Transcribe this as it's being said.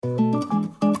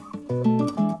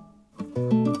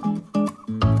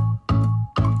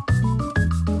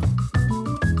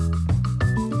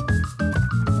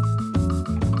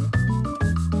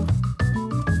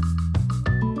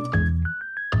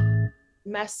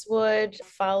Messwood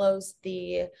follows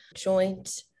the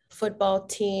joint football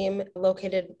team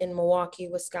located in Milwaukee,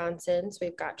 Wisconsin. So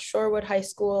we've got Shorewood High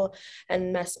School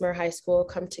and Messmer High School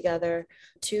come together,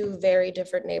 two very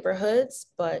different neighborhoods,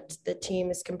 but the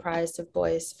team is comprised of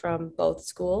boys from both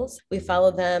schools. We follow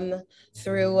them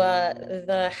through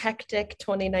the hectic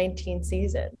 2019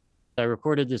 season. I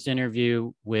recorded this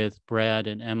interview with Brad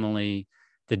and Emily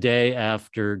the day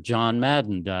after John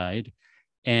Madden died,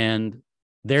 and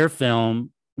their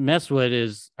film, Messwood,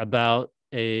 is about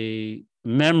a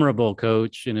memorable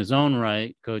coach in his own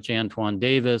right, Coach Antoine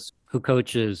Davis, who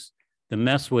coaches the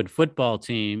Messwood football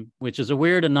team, which is a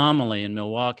weird anomaly in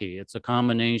Milwaukee. It's a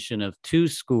combination of two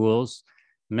schools,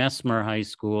 Messmer High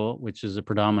School, which is a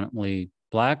predominantly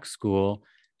Black school,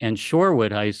 and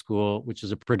Shorewood High School, which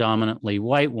is a predominantly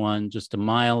white one, just a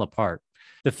mile apart.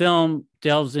 The film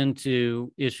delves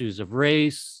into issues of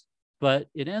race, but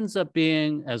it ends up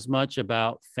being as much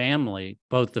about family,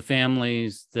 both the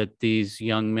families that these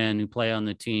young men who play on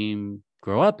the team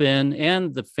grow up in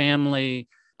and the family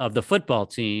of the football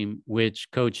team, which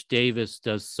Coach Davis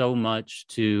does so much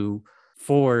to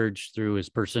forge through his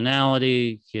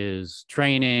personality, his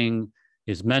training,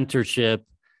 his mentorship.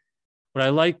 What I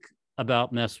like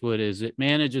about Messwood is it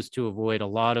manages to avoid a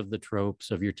lot of the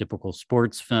tropes of your typical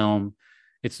sports film.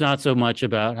 It's not so much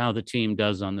about how the team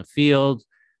does on the field,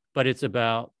 but it's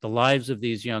about the lives of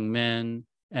these young men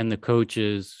and the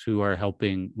coaches who are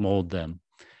helping mold them.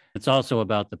 It's also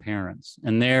about the parents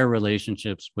and their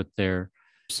relationships with their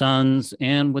sons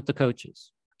and with the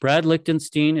coaches. Brad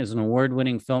Lichtenstein is an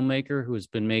award-winning filmmaker who has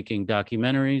been making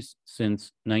documentaries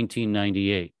since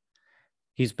 1998.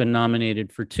 He's been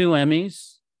nominated for 2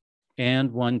 Emmys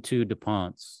and won 2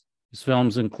 DuPonts. His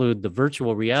films include the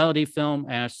virtual reality film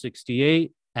Ash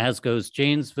 68, As Goes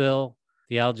Janesville,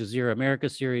 the Al Jazeera America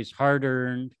series Hard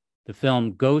Earned, the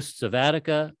film Ghosts of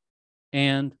Attica,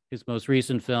 and his most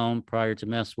recent film prior to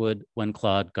Messwood, When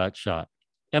Claude Got Shot.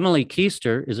 Emily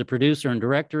Keister is a producer and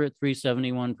director at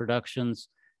 371 Productions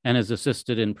and has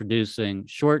assisted in producing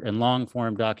short and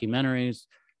long-form documentaries,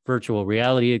 virtual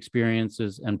reality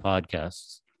experiences, and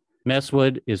podcasts.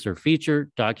 Messwood is her feature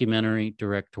documentary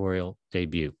directorial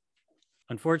debut.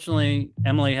 Unfortunately,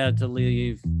 Emily had to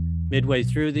leave midway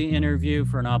through the interview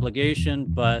for an obligation,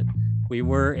 but we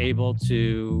were able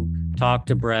to talk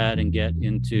to Brad and get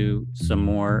into some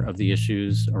more of the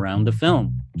issues around the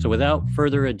film. So without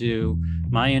further ado,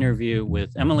 my interview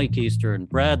with Emily Keister and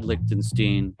Brad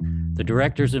Lichtenstein, the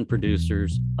directors and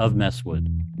producers of Messwood.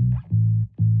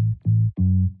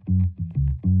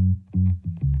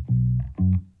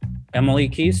 Emily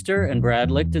Keister and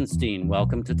Brad Lichtenstein,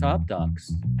 welcome to Top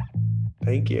Docs.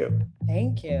 Thank you.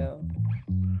 Thank you.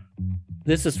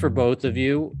 This is for both of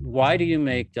you. Why do you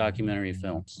make documentary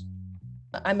films?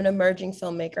 I'm an emerging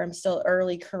filmmaker. I'm still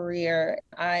early career.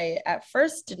 I, at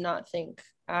first, did not think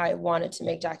I wanted to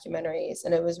make documentaries.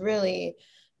 And it was really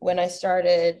when I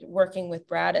started working with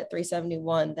Brad at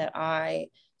 371 that I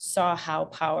saw how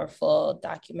powerful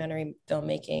documentary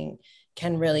filmmaking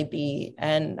can really be.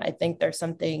 And I think there's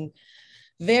something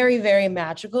very, very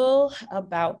magical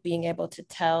about being able to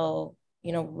tell,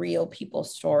 real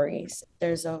people's stories.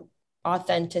 There's a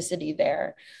authenticity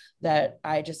there that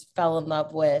I just fell in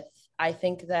love with. I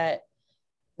think that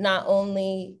not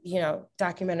only,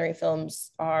 documentary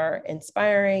films are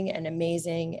inspiring and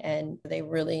amazing, and they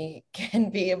really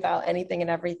can be about anything and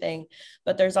everything,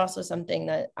 but there's also something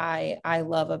that I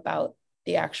love about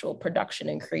the actual production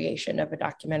and creation of a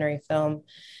documentary film,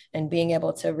 and being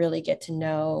able to really get to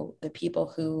know the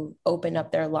people who open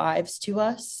up their lives to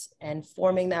us and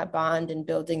forming that bond and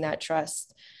building that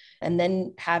trust, and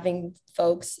then having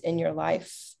folks in your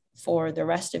life for the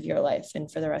rest of your life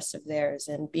and for the rest of theirs,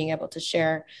 and being able to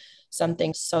share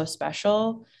something so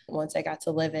special. Once I got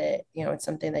to live it, it's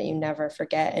something that you never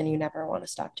forget and you never want to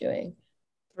stop doing.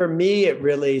 For me, it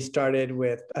really started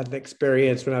with an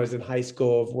experience when I was in high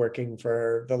school of working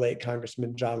for the late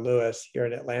Congressman John Lewis here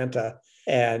in Atlanta,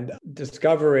 and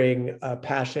discovering a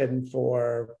passion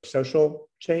for social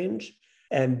change.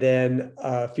 And then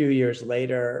a few years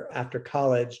later, after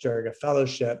college, during a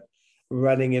fellowship,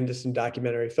 running into some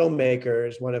documentary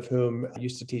filmmakers, one of whom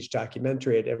used to teach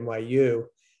documentary at NYU.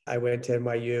 I went to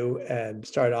NYU and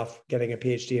started off getting a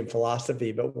PhD in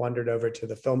philosophy, but wandered over to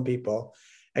the film people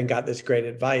and got this great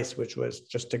advice, which was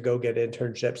just to go get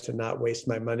internships and not waste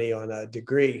my money on a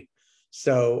degree.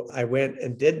 So I went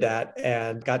and did that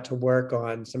and got to work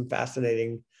on some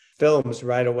fascinating films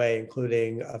right away,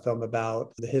 including a film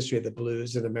about the history of the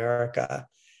blues in America.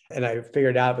 And I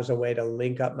figured out it was a way to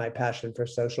link up my passion for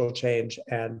social change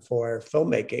and for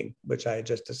filmmaking, which I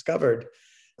just discovered.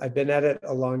 I've been at it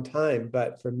a long time,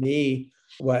 but for me,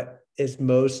 what is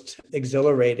most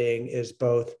exhilarating is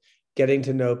both getting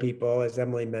to know people, as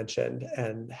Emily mentioned,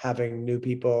 and having new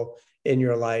people in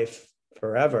your life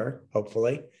forever,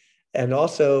 hopefully, and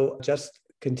also just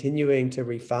continuing to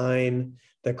refine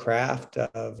the craft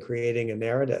of creating a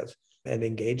narrative and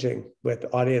engaging with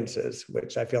audiences,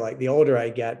 which I feel like the older I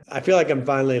get, I feel like I'm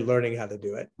finally learning how to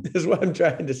do it, is what I'm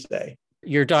trying to say.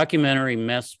 Your documentary,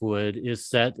 Messwood, is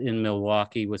set in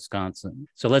Milwaukee, Wisconsin.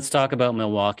 So let's talk about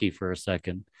Milwaukee for a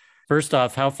second. First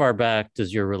off, how far back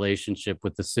does your relationship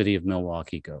with the city of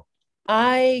Milwaukee go?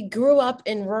 I grew up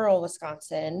in rural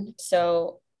Wisconsin.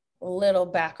 So, little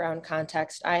background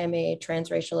context, I am a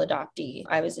transracial adoptee.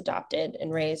 I was adopted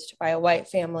and raised by a white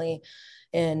family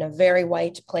in a very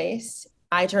white place.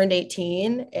 I turned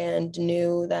 18 and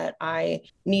knew that I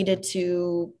needed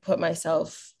to put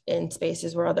myself in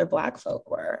spaces where other Black folk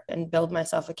were and build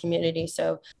myself a community.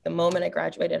 So the moment I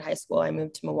graduated high school, I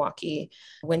moved to Milwaukee,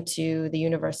 went to the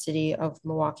University of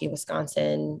Milwaukee,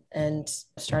 Wisconsin, and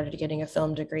started getting a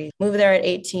film degree. Moved there at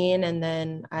 18, and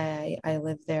then I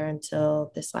lived there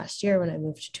until this last year when I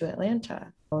moved to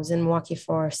Atlanta. I was in Milwaukee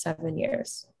for 7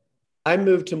 years. I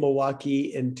moved to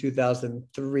Milwaukee in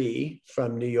 2003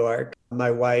 from New York.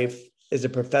 My wife is a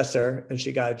professor and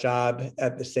she got a job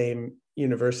at the same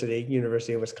university,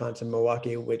 University of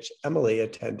Wisconsin-Milwaukee, which Emily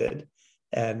attended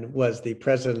and was the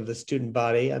president of the student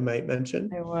body, I might mention.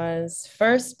 I was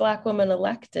first Black woman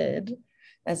elected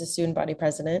as a student body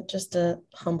president, just a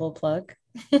humble plug.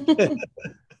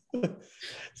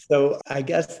 So I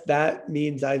guess that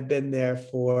means I've been there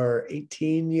for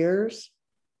 18 years.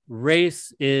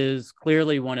 Race is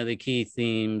clearly one of the key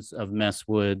themes of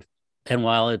Messwood. And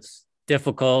while it's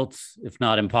difficult, if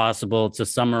not impossible, to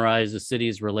summarize the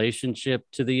city's relationship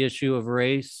to the issue of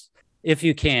race, if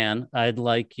you can, I'd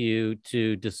like you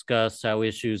to discuss how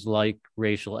issues like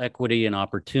racial equity and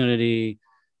opportunity,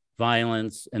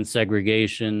 violence, and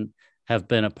segregation have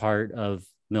been a part of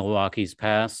Milwaukee's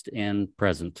past and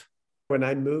present. When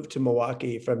I moved to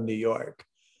Milwaukee from New York,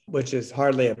 which is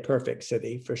hardly a perfect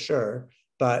city for sure,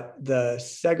 but the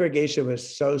segregation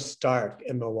was so stark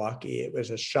in Milwaukee, it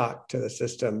was a shock to the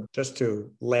system just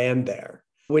to land there.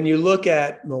 When you look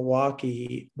at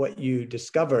Milwaukee, what you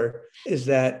discover is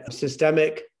that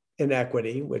systemic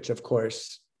inequity, which of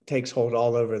course takes hold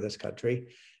all over this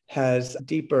country, has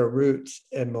deeper roots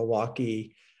in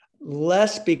Milwaukee,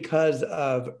 less because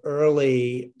of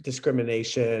early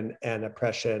discrimination and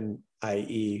oppression,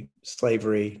 i.e.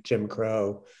 slavery, Jim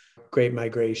Crow, Great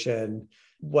Migration.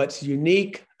 What's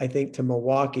unique, I think, to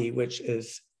Milwaukee, which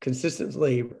is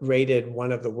consistently rated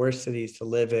one of the worst cities to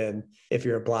live in if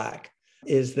you're Black,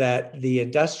 is that the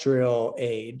industrial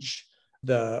age,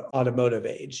 the automotive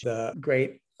age, the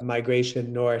great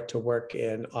migration north to work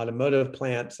in automotive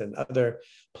plants and other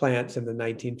plants in the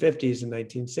 1950s and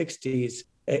 1960s,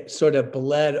 it sort of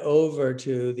bled over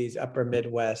to these upper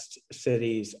Midwest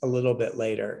cities a little bit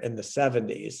later in the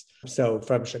 70s. So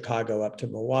from Chicago up to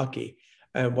Milwaukee.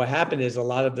 And what happened is a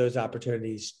lot of those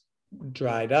opportunities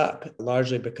dried up,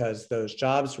 largely because those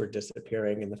jobs were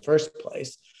disappearing in the first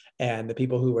place. And the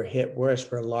people who were hit worse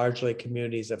were largely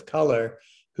communities of color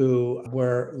who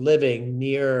were living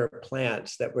near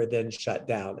plants that were then shut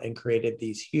down and created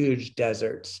these huge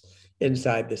deserts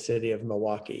inside the city of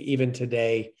Milwaukee. Even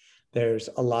today, there's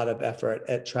a lot of effort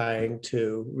at trying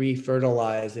to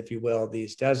refertilize, if you will,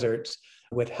 these deserts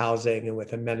with housing and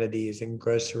with amenities and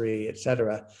grocery, et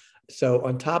cetera. So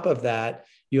on top of that,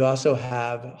 you also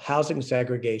have housing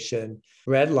segregation,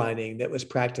 redlining that was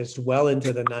practiced well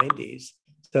into the 90s.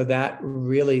 So that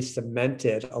really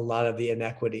cemented a lot of the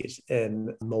inequities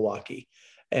in Milwaukee.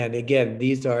 And again,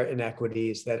 these are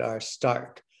inequities that are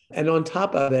stark. And on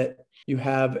top of it, you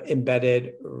have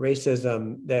embedded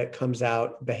racism that comes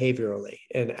out behaviorally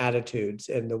in attitudes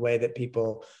in the way that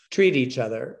people treat each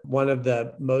other. One of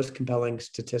the most compelling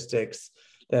statistics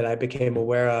that I became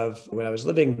aware of when I was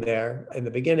living there in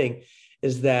the beginning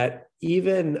is that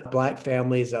even Black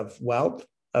families of wealth,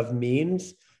 of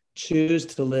means, choose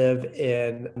to live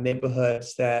in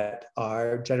neighborhoods that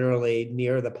are generally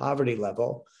near the poverty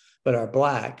level, but are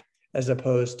Black, as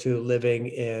opposed to living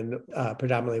in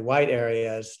predominantly white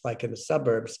areas like in the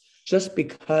suburbs, just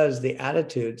because the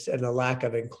attitudes and the lack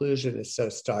of inclusion is so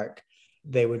stark.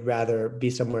 They would rather be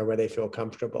somewhere where they feel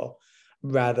comfortable,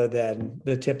 rather than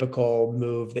the typical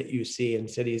move that you see in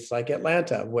cities like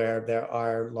Atlanta, where there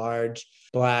are large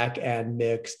Black and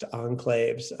mixed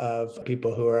enclaves of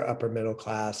people who are upper middle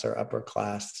class or upper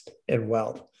class in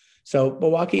wealth. So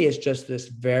Milwaukee is just this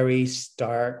very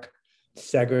stark,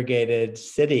 segregated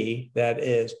city that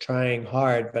is trying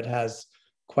hard, but has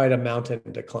quite a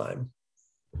mountain to climb.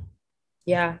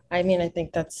 Yeah, I mean, I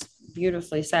think that's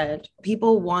beautifully said.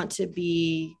 People want to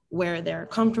be where they're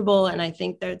comfortable. And I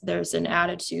think that there's an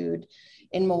attitude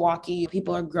in Milwaukee.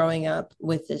 People are growing up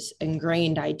with this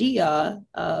ingrained idea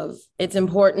of it's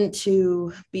important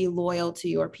to be loyal to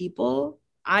your people.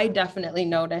 I definitely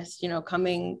noticed,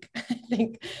 coming, I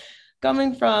think,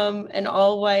 coming from an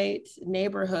all white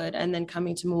neighborhood and then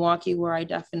coming to Milwaukee, where I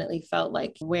definitely felt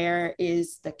like, where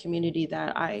is the community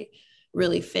that I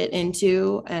really fit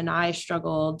into? And I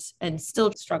struggled and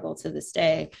still struggle to this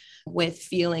day with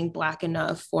feeling Black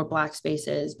enough for Black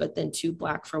spaces, but then too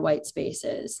Black for white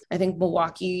spaces. I think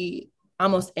Milwaukee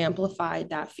almost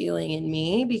amplified that feeling in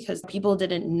me because people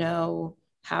didn't know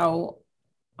how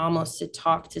almost to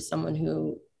talk to someone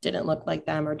who didn't look like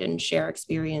them or didn't share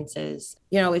experiences.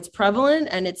 It's prevalent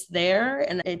and it's there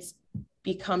and it's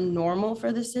become normal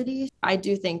for the city. I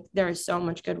do think there is so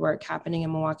much good work happening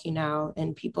in Milwaukee now,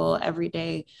 and people every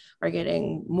day are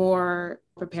getting more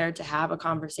prepared to have a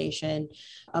conversation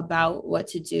about what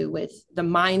to do with the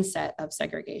mindset of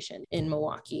segregation in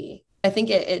Milwaukee. I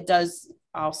think it does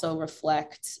also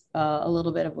reflect a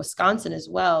little bit of Wisconsin as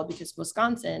well, because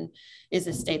Wisconsin is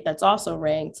a state that's also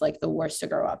ranked like the worst to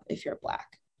grow up if you're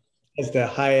Black. It's the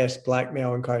highest Black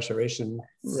male incarceration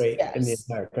rate in the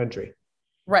entire country.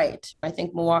 Right. I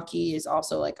think Milwaukee is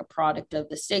also like a product of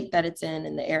the state that it's in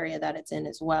and the area that it's in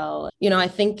as well. I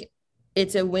think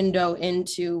it's a window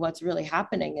into what's really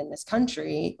happening in this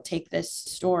country. Take this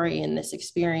story and this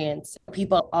experience.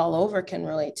 People all over can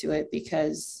relate to it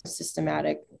because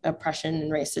systematic oppression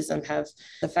and racism have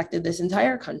affected this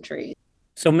entire country.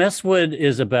 So Messwood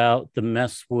is about the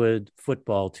Messwood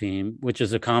football team, which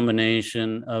is a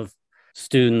combination of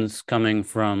students coming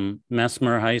from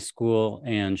Messmer High School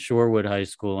and Shorewood High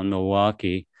School in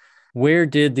Milwaukee. Where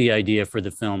did the idea for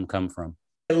the film come from?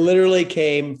 It literally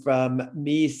came from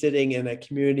me sitting in a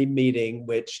community meeting,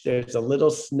 which there's a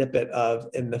little snippet of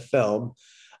in the film,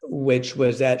 which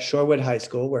was at Shorewood High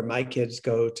School, where my kids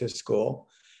go to school.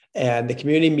 And the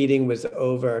community meeting was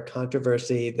over a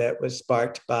controversy that was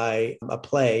sparked by a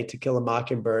play, To Kill a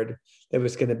Mockingbird, that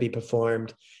was going to be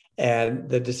performed. And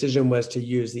the decision was to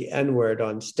use the N-word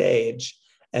on stage.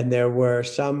 And there were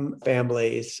some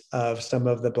families of some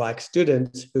of the Black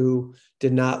students who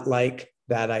did not like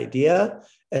that idea.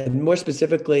 And more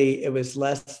specifically, it was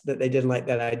less that they didn't like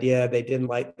that idea. They didn't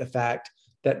like the fact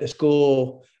that the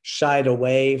school shied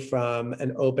away from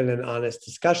an open and honest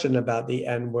discussion about the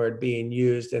N-word being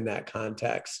used in that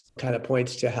context. Kind of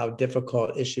points to how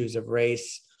difficult issues of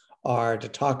race are to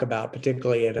talk about,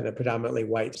 particularly in a predominantly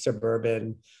white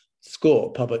suburban school,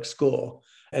 public school.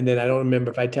 And then I don't remember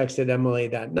if I texted Emily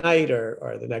that night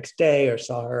or the next day or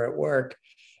saw her at work,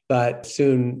 but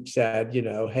soon said,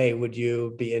 hey, would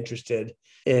you be interested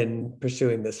in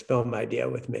pursuing this film idea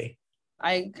with me?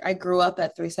 I grew up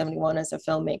at 371 as a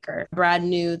filmmaker. Brad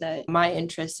knew that my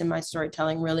interest in my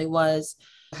storytelling really was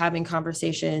having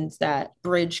conversations that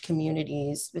bridge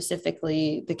communities,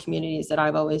 specifically the communities that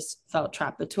I've always felt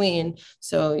trapped between.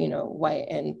 So, white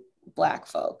and Black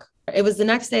folk. It was the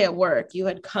next day at work. You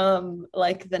had come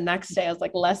like the next day, I was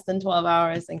like less than 12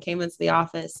 hours and came into the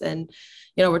office and,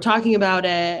 we're talking about it.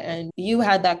 And you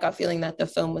had that gut feeling that the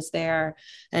film was there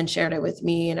and shared it with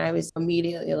me. And I was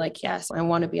immediately like, yes, I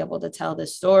want to be able to tell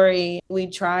this story. We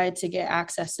tried to get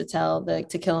access to tell the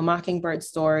To Kill a Mockingbird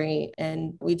story,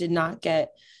 and we did not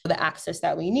get the access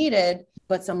that we needed.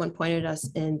 But someone pointed us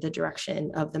in the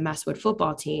direction of the Messwood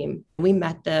football team. We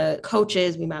met the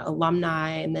coaches, we met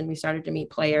alumni, and then we started to meet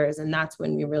players. And that's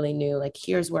when we really knew, like,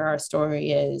 here's where our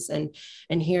story is. And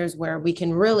here's where we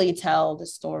can really tell the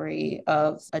story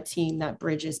of a team that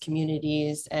bridges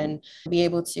communities and be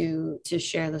able to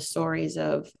share the stories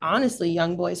of, honestly,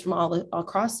 young boys from all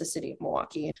across the city of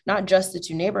Milwaukee, not just the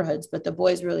two neighborhoods, but the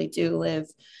boys really do live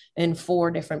in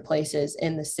 4 different places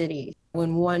in the city.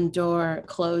 When one door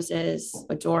closes,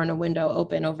 a door and a window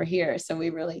open over here. So we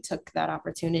really took that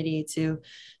opportunity to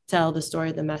tell the story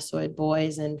of the Messwood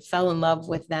boys and fell in love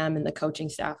with them and the coaching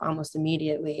staff almost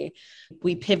immediately.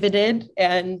 We pivoted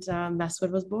and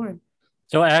Messwood was born.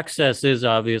 So access is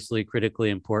obviously critically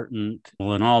important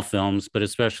in all films, but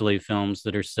especially films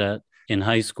that are set in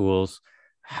high schools.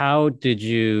 How did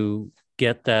you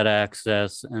get that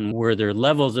access, and were there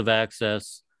levels of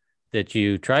access that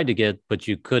you tried to get, but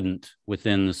you couldn't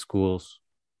within the schools?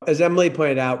 As Emily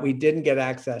pointed out, we didn't get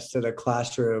access to the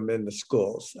classroom in the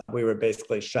schools. We were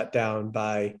basically shut down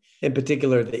by, in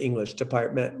particular, the English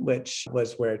department, which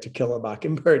was where To Kill a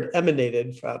Mockingbird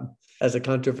emanated from as a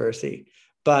controversy.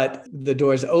 But the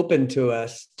doors opened to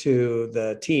us, to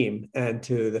the team and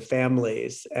to the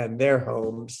families and their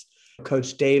homes.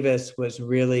 Coach Davis was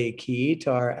really key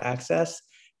to our access.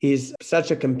 he's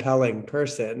such a compelling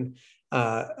person,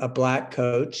 a Black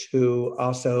coach who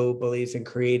also believes in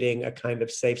creating a kind of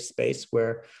safe space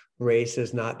where race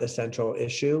is not the central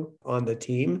issue on the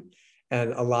team.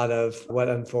 And a lot of what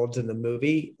unfolds in the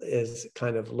movie is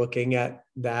kind of looking at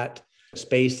that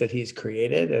space that he's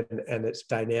created and its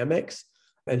dynamics.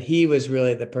 And he was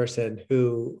really the person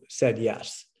who said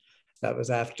yes. That was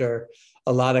after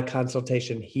a lot of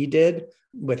consultation he did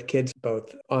with kids,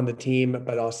 both on the team,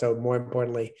 but also more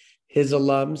importantly, his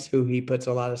alums who he puts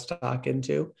a lot of stock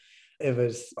into. It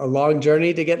was a long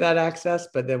journey to get that access,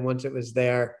 but then once it was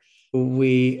there,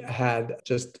 we had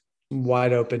just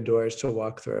wide open doors to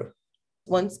walk through.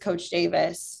 Once Coach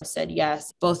Davis said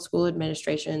yes, both school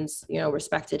administrations,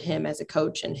 respected him as a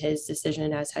coach and his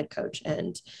decision as head coach.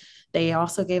 And they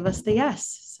also gave us the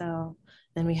yes. So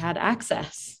then we had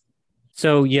access.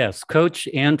 So yes, Coach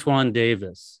Antoine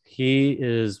Davis, he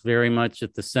is very much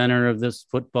at the center of this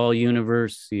football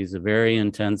universe. He's a very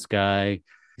intense guy.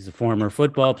 He's a former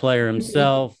football player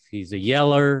himself. He's a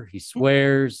yeller. He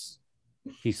swears.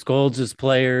 He scolds his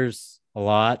players a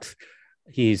lot.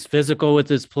 He's physical with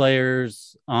his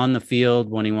players on the field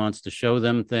when he wants to show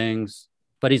them things.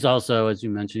 But he's also, as you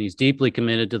mentioned, he's deeply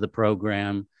committed to the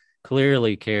program,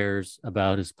 clearly cares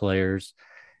about his players.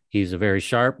 He's a very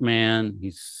sharp man.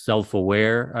 He's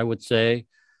self-aware, I would say.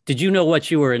 Did you know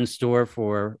what you were in store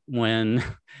for when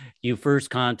you first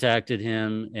contacted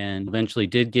him and eventually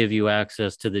did give you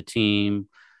access to the team?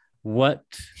 What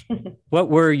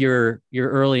were your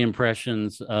early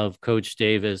impressions of Coach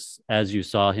Davis as you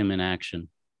saw him in action?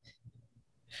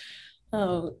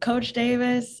 Oh, Coach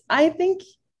Davis, I think,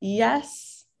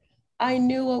 yes, I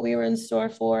knew what we were in store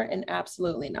for, and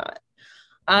absolutely not.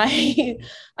 I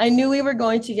knew we were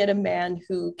going to get a man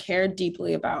who cared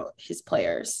deeply about his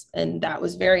players, and that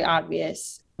was very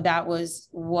obvious. That was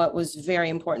what was very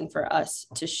important for us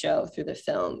to show through the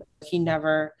film. He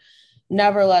never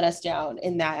let us down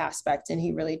in that aspect, and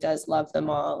he really does love them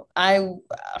all.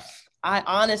 I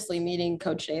honestly, meeting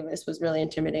Coach Davis was really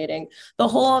intimidating. The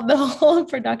whole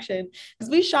production, because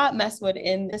we shot Messwood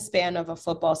in the span of a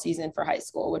football season for high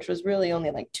school, which was really only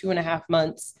like 2.5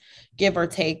 months, give or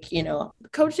take.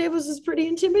 Coach Davis is pretty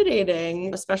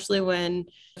intimidating, especially when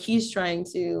he's trying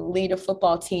to lead a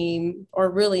football team,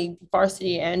 or really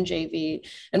varsity and JV,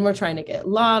 and we're trying to get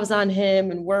lobs on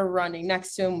him, and we're running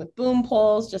next to him with boom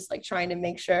poles, just like trying to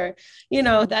make sure,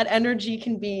 that energy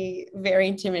can be very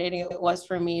intimidating. It was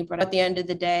for me, but at the end of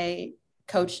the day,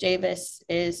 Coach Davis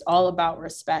is all about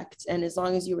respect. And as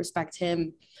long as you respect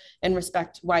him and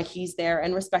respect why he's there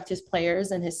and respect his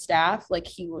players and his staff, like,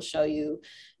 he will show you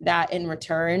that in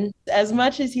return. As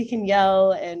much as he can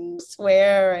yell and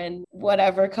swear and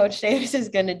whatever Coach Davis is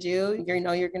going to do, you're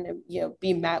going to,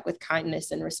 be met with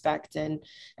kindness and respect and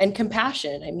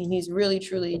compassion. I mean, he's really,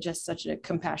 truly just such a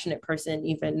compassionate person,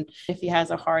 even if he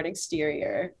has a hard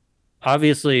exterior.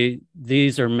 Obviously,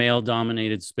 these are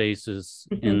male-dominated spaces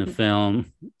in the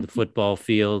film, the football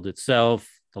field itself,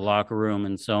 the locker room,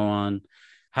 and so on.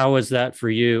 How was that for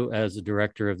you as a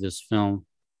director of this film?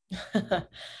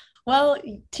 Well,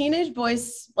 teenage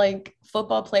boys, like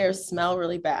football players, smell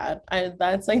really bad.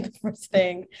 That's like the first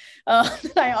thing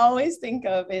that I always think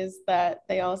of, is that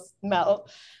they all smell.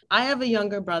 I have a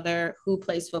younger brother who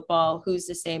plays football, who's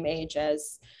the same age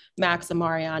as Max,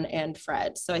 Amarion, and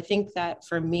Fred. So I think that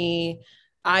for me,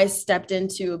 I stepped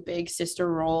into a big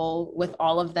sister role with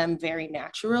all of them very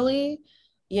naturally.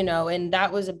 And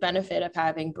that was a benefit of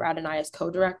having Brad and I as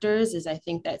co-directors, is I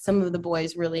think that some of the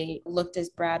boys really looked as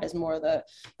Brad as more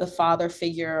the father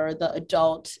figure or the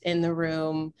adult in the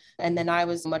room. And then I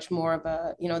was much more of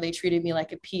a, they treated me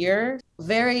like a peer.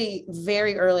 Very,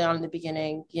 very early on in the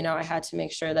beginning, I had to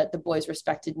make sure that the boys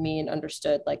respected me and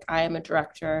understood, like, I am a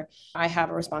director. I have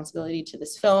a responsibility to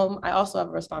this film. I also have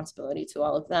a responsibility to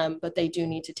all of them, but they do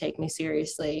need to take me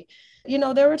seriously.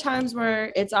 There were times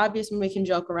where it's obvious when we can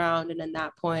joke around, and in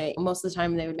that point, most of the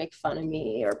time they would make fun of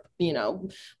me, or,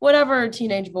 whatever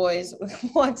teenage boys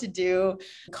want to do,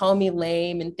 call me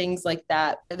lame and things like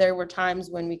that. There were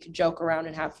times when we could joke around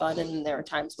and have fun, and there were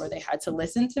times where they had to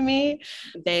listen to me.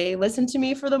 They listened to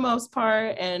me for the most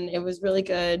part, and it was really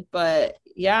good. But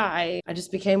yeah, I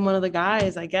just became one of the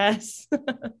guys, I guess.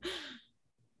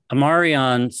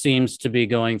 Amarion seems to be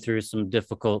going through some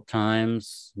difficult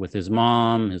times with his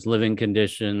mom, his living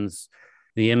conditions,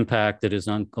 the impact that his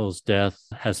uncle's death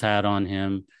has had on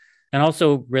him, and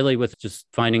also really with just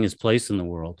finding his place in the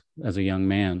world as a young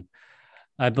man.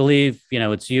 I believe,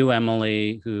 it's you,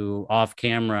 Emily, who off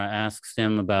camera asks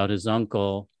him about his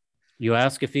uncle. You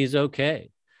ask if he's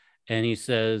okay. And he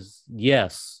says,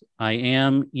 yes, I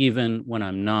am, even when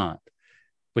I'm not.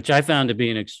 which I found to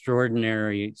be an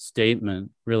extraordinary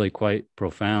statement, really quite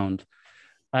profound.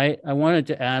 I wanted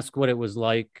to ask what it was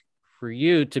like for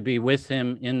you to be with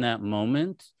him in that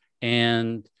moment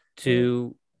and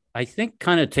to, I think,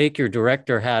 kind of take your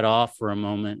director hat off for a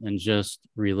moment and just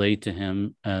relate to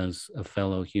him as a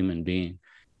fellow human being.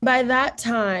 By that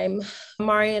time,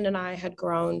 Marian and I had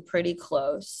grown pretty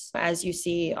close. As you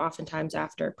see, oftentimes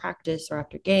after practice or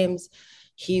after games,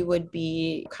 he would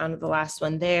be kind of the last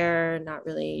one there, not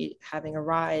really having a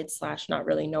ride / not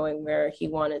really knowing where he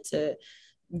wanted to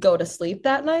go to sleep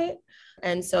that night.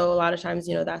 And so a lot of times,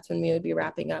 that's when we would be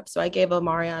wrapping up. So I gave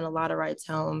Omarion a lot of rides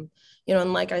home,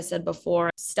 and like I said before,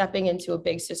 stepping into a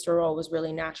big sister role was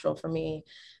really natural for me.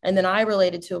 And then I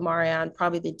related to Omarion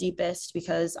probably the deepest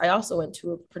because I also went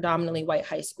to a predominantly white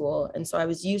high school. And so I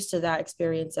was used to that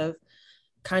experience of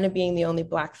kind of being the only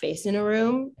Black face in a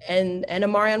room. And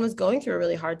Omarion was going through a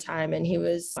really hard time. And he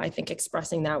was, I think,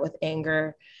 expressing that with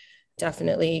anger,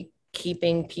 definitely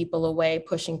keeping people away,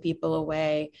 pushing people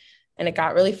away. And it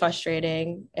got really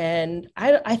frustrating. And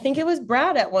I think it was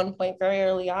Brad at one point very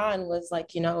early on was like,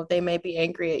 they may be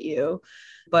angry at you,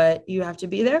 but you have to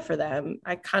be there for them.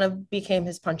 I kind of became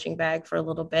his punching bag for a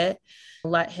little bit.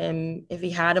 Let him, if he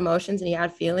had emotions and he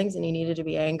had feelings and he needed to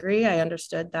be angry, I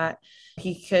understood that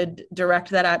he could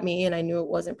direct that at me and I knew it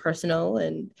wasn't personal.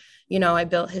 And, I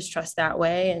built his trust that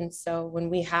way. And so when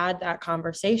we had that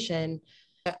conversation,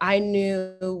 I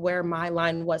knew where my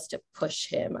line was to push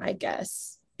him, I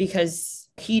guess, because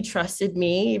he trusted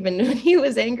me, even when he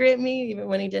was angry at me, even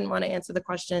when he didn't want to answer the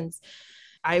questions.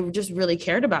 I just really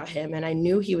cared about him and I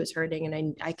knew he was hurting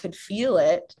and I could feel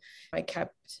it. I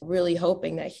kept really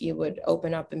hoping that he would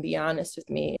open up and be honest with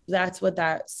me. That's what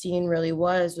that scene really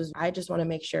was I just want to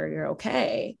make sure you're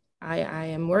okay. I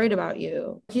am worried about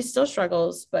you. He still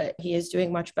struggles, but he is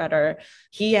doing much better.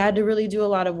 He had to really do a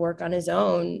lot of work on his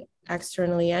own,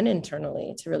 externally and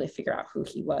internally, to really figure out who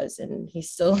he was. And he's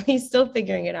still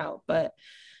figuring it out. But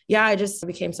yeah, I just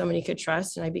became someone he could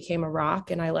trust and I became a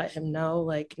rock and I let him know,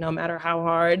 like, no matter how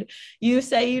hard you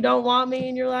say you don't want me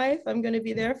in your life, I'm going to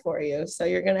be there for you. So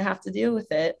you're going to have to deal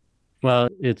with it. Well,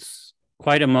 it's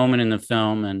quite a moment in the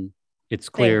film. And it's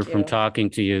clear from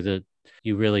talking to you that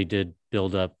you really did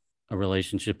build up a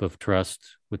relationship of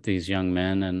trust with these young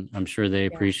men. And I'm sure they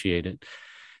appreciate it.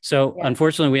 So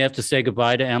unfortunately, we have to say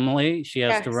goodbye to Emily. She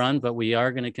has to run, but we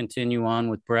are going to continue on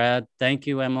with Brad. Thank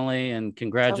you, Emily, and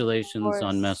congratulations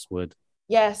on Messwood.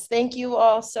 Yes, thank you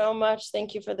all so much.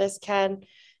 Thank you for this, Ken.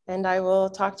 And I will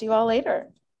talk to you all later.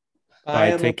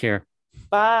 Bye. Take care.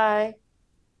 Bye.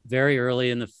 Very early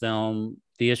in the film,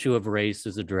 the issue of race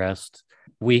is addressed.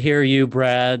 We hear you,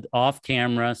 Brad, off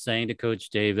camera saying to Coach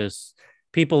Davis,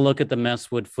 people look at the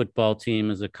Messwood football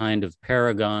team as a kind of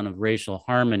paragon of racial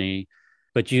harmony,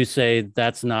 but you say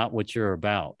that's not what you're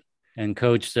about. And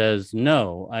Coach says,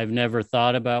 no, I've never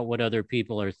thought about what other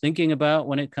people are thinking about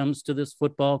when it comes to this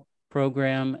football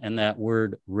program and that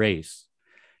word race.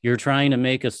 You're trying to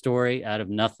make a story out of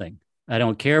nothing. I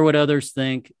don't care what others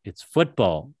think. It's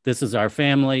football. This is our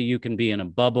family. You can be in a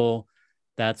bubble.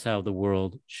 That's how the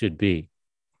world should be.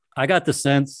 I got the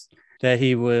sense that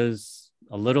he was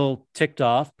a little ticked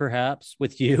off, perhaps,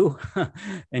 with you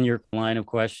and your line of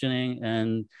questioning,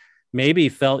 and maybe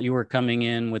felt you were coming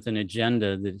in with an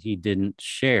agenda that he didn't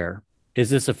share. Is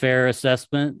this a fair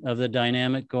assessment of the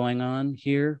dynamic going on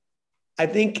here? I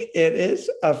think it is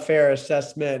a fair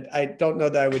assessment. I don't know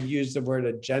that I would use the word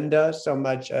agenda so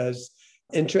much as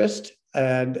interest.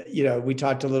 And, we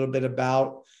talked a little bit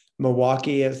about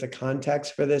Milwaukee as the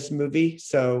context for this movie.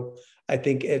 So I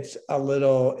think it's a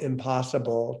little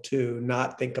impossible to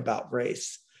not think about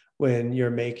race when you're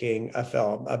making a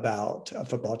film about a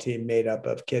football team made up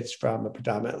of kids from a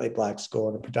predominantly Black school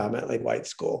and a predominantly white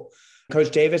school.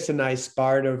 Coach Davis and I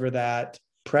sparred over that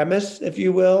premise, if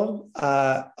you will,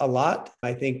 a lot.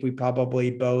 I think we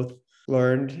probably both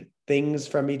learned things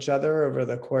from each other over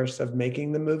the course of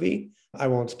making the movie. I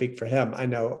won't speak for him. I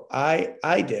know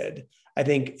I did. I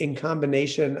think in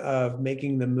combination of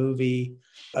making the movie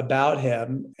about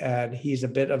him, and he's a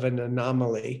bit of an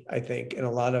anomaly, I think, in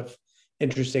a lot of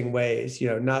interesting ways,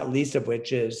 not least of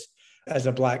which is as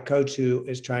a Black coach who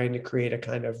is trying to create a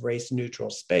kind of race neutral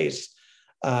space.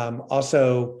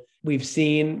 Also, we've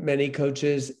seen many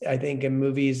coaches, I think, in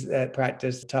movies that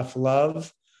practice tough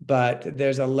love, but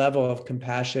there's a level of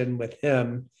compassion with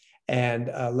him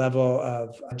and a level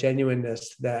of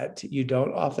genuineness that you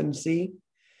don't often see.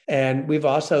 And we've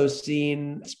also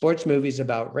seen sports movies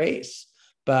about race,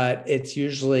 but it's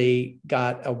usually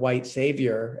got a white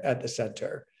savior at the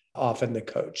center, often the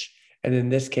coach. And in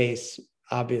this case,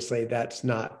 obviously, that's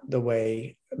not the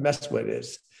way Messwood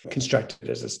is. constructed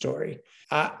as a story.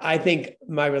 I think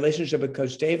my relationship with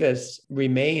Coach Davis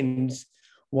remains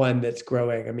one that's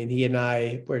growing. I mean, he and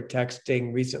I were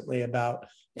texting recently about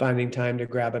finding time to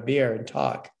grab a beer and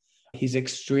talk. He's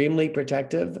extremely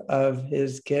protective of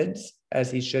his kids, as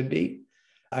he should be.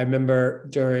 I remember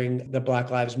during the Black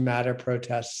Lives Matter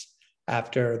protests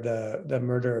after the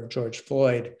murder of George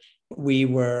Floyd, we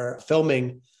were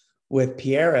filming with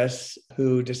Pieris,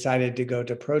 who decided to go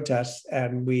to protests,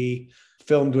 and we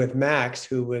filmed with Max,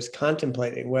 who was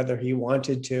contemplating whether he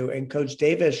wanted to. And Coach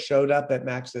Davis showed up at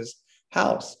Max's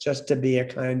house just to be a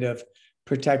kind of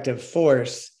protective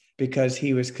force, because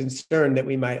he was concerned that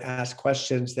we might ask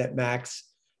questions that Max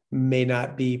may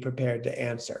not be prepared to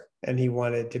answer. And he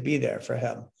wanted to be there for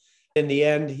him. In the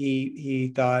end,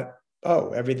 he thought, oh,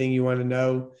 everything you want to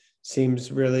know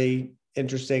seems really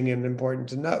interesting and important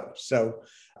to know. So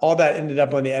all that ended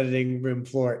up on the editing room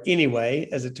floor anyway,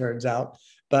 as it turns out.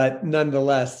 But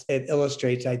nonetheless, it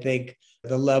illustrates, I think,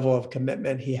 the level of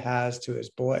commitment he has to his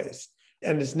boys.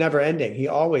 And it's never ending. He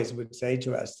always would say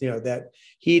to us, that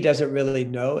he doesn't really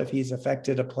know if he's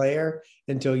affected a player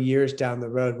until years down the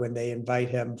road when they invite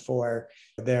him for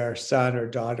their son or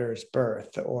daughter's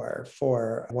birth, or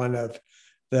for one of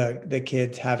the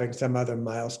kids having some other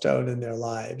milestone in their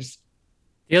lives.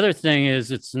 The other thing is,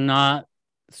 it's not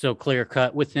so clear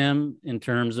cut with him in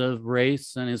terms of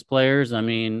race and his players. I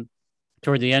mean,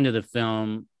 toward the end of the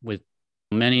film, with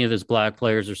many of his Black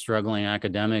players are struggling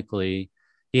academically,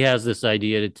 he has this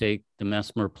idea to take the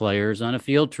Mesmer players on a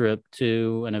field trip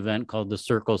to an event called the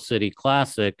Circle City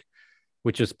Classic,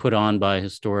 which is put on by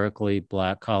historically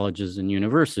Black colleges and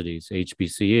universities,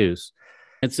 HBCUs.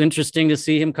 It's interesting to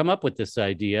see him come up with this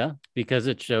idea, because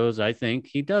it shows, I think,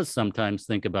 he does sometimes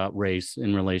think about race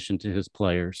in relation to his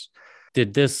players.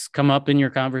 Did this come up in your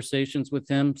conversations with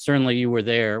him? Certainly you were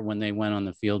there when they went on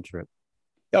the field trip.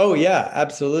 Oh, yeah,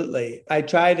 absolutely. I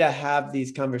try to have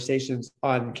these conversations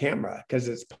on camera because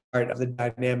it's part of the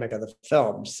dynamic of the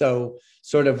film. So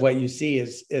sort of what you see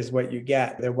is what you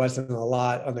get. There wasn't a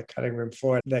lot on the cutting room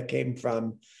floor that came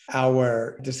from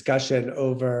our discussion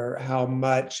over how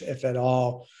much, if at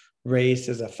all, race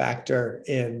is a factor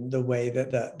in the way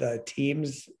that the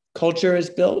team's culture is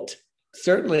built.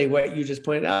 Certainly what you just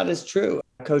pointed out is true.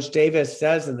 Coach Davis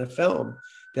says in the film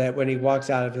that when he walks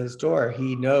out of his door,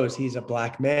 he knows he's a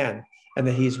Black man and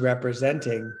that he's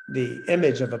representing the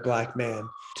image of a Black man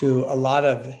to a lot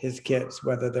of his kids,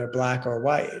 whether they're Black or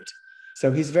white.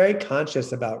 So he's very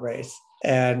conscious about race.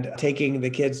 And taking the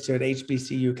kids to an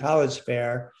HBCU college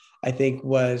fair, I think,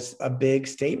 was a big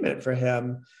statement for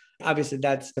him. Obviously,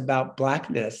 that's about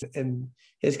Blackness, in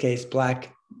his case,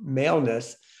 Black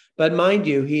maleness. But mind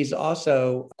you, he's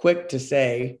also quick to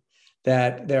say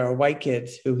that there are white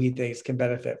kids who he thinks can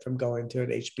benefit from going to an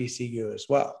HBCU as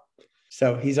well.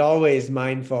 So he's always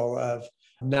mindful of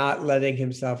not letting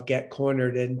himself get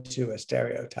cornered into a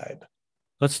stereotype.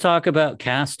 Let's talk about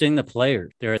casting the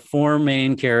players. There are 4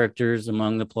 main characters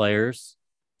among the players.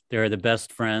 There are the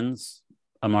best friends,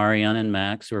 Amarian and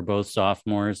Max, who are both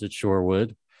sophomores at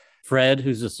Shorewood, Fred,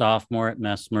 who's a sophomore at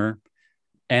Mesmer,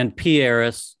 and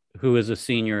Pieris, who is a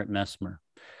senior at Mesmer.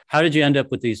 How did you end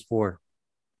up with these 4?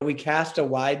 We cast a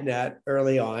wide net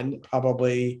early on,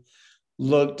 probably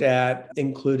looked at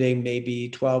including maybe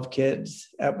 12 kids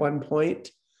at one point,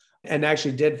 and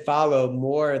actually did follow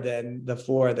more than the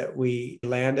 4 that we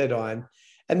landed on.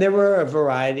 And there were a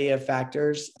variety of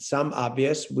factors, some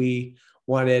obvious. We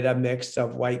wanted a mix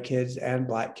of white kids and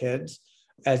Black kids.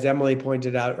 As Emily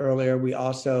pointed out earlier, we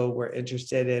also were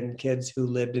interested in kids who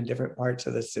lived in different parts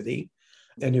of the city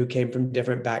and who came from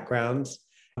different backgrounds.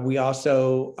 We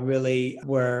also really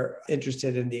were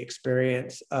interested in the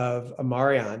experience of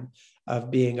Amarian, of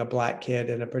being a Black kid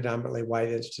in a predominantly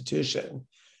white institution.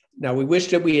 Now, we wish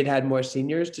that we had had more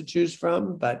seniors to choose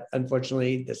from, but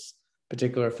unfortunately, this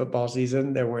particular football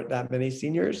season, there weren't that many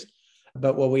seniors.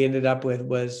 But what we ended up with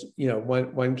was,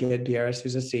 one kid, Pieris,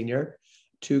 who's a senior,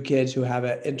 2 kids who have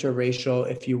an interracial,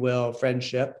 if you will,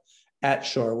 friendship at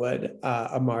Shorewood,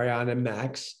 Amarian and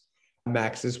Max.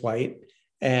 Max is white.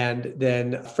 And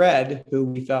then Fred, who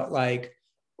we felt like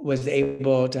was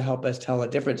able to help us tell a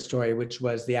different story, which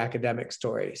was the academic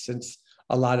story, since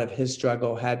a lot of his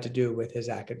struggle had to do with his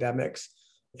academics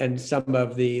and some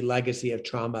of the legacy of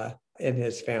trauma in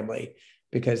his family,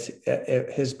 because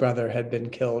his brother had been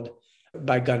killed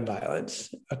by gun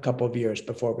violence a couple of years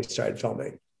before we started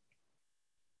filming.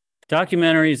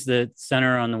 Documentaries that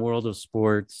center on the world of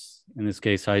sports, in this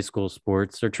case, high school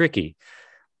sports, are tricky.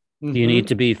 Mm-hmm. You need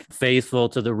to be faithful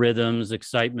to the rhythms,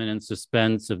 excitement, and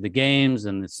suspense of the games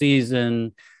and the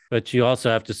season. but you also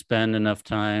have to spend enough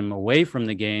time away from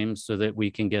the game so that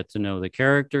we can get to know the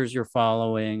characters you're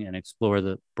following and explore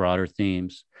the broader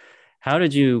themes. How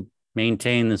did you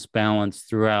maintain this balance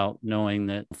throughout, knowing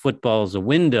that football is a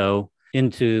window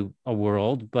into a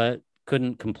world, but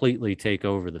couldn't completely take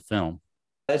over the film?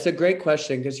 It's a great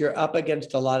question because you're up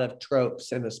against a lot of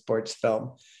tropes in a sports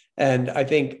film. And I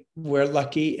think we're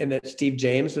lucky in that Steve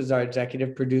James was our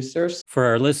executive producer. For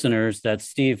our listeners, that's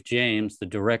Steve James, the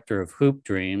director of Hoop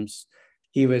Dreams.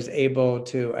 He was able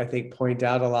to, I think, point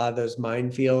out a lot of those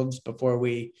minefields before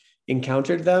we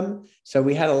encountered them. So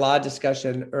we had a lot of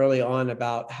discussion early on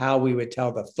about how we would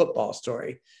tell the football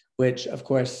story, which of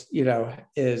course,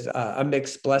 is a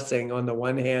mixed blessing. On the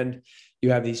one hand, you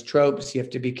have these tropes you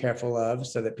have to be careful of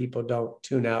so that people don't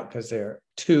tune out because they're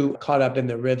too caught up in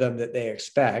the rhythm that they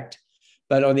expect.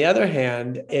 But on the other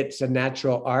hand, it's a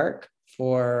natural arc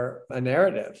for a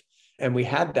narrative. And we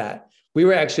had that. We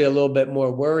were actually a little bit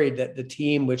more worried that the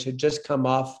team, which had just come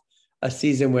off a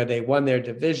season where they won their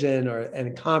division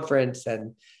and conference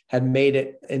and had made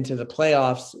it into the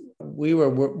playoffs, we were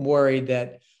worried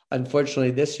that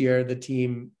unfortunately this year the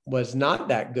team was not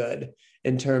that good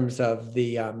in terms of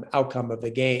the outcome of the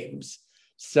games.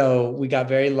 So we got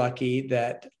very lucky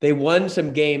that they won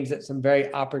some games at some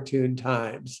very opportune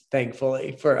times,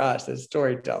 thankfully, for us as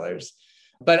storytellers.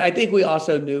 But I think we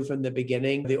also knew from the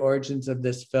beginning, the origins of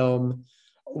this film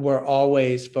were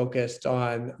always focused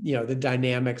on, the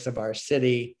dynamics of our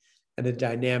city and the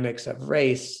dynamics of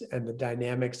race and the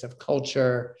dynamics of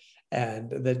culture and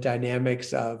the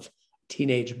dynamics of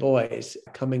teenage boys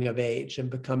coming of age and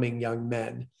becoming young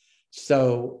men.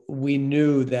 So we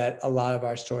knew that a lot of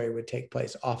our story would take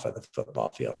place off of the football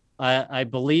field. I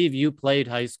believe you played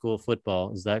high school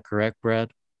football. Is that correct,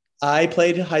 Brad? I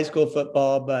played high school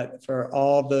football, but for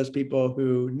all those people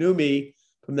who knew me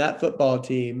from that football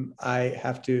team, I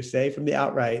have to say from the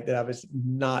outright that I was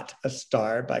not a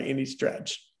star by any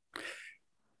stretch.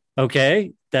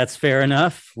 Okay, that's fair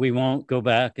enough. We won't go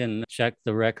back and check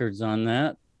the records on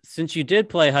that. Since you did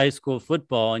play high school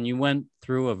football and you went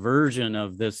through a version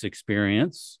of this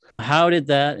experience, how did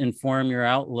that inform your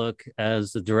outlook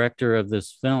as the director of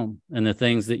this film and the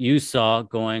things that you saw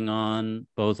going on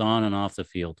both on and off the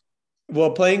field?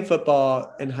 Well, playing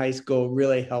football in high school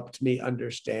really helped me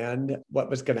understand what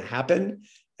was going to happen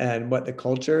and what the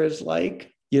culture is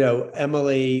like.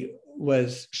 Emily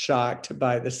was shocked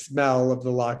by the smell of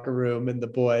the locker room and the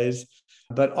boys,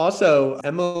 but also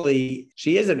Emily,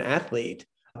 she is an athlete,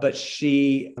 but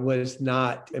she was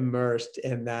not immersed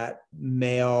in that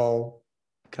male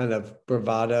kind of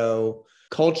bravado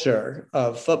culture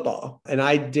of football. And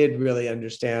I did really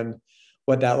understand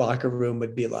what that locker room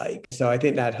would be like. So I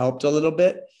think that helped a little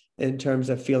bit in terms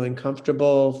of feeling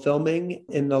comfortable filming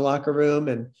in the locker room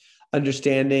and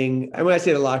understanding. And when I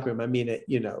say the locker room, I mean it,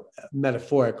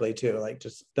 metaphorically too, like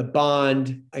just the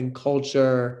bond and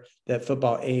culture that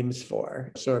football aims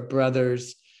for. Sort of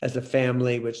brothers as a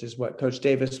family, which is what Coach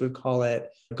Davis would call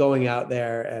it, going out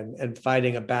there and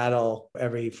fighting a battle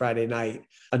every Friday night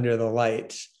under the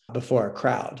lights before a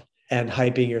crowd and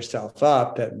hyping yourself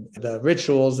up and the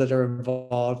rituals that are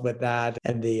involved with that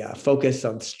and the focus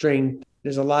on strength.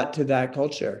 There's a lot to that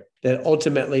culture that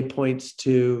ultimately points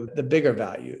to the bigger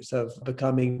values of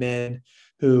becoming men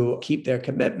who keep their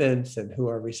commitments and who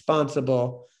are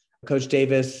responsible. Coach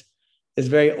Davis is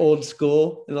very old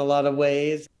school in a lot of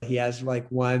ways. He has like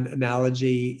one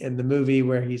analogy in the movie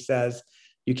where he says,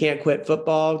 you can't quit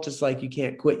football, just like you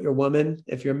can't quit your woman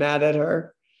if you're mad at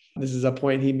her. This is a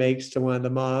point he makes to one of the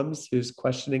moms who's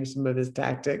questioning some of his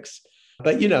tactics.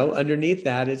 But, underneath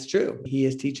that, it's true. He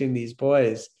is teaching these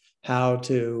boys how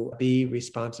to be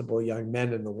responsible young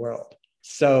men in the world.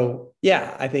 So,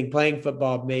 yeah, I think playing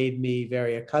football made me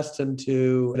very accustomed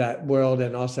to that world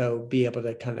and also be able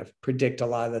to kind of predict a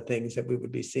lot of the things that we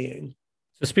would be seeing.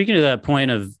 So speaking to that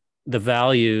point of the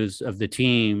values of the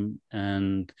team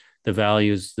and the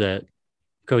values that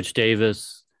Coach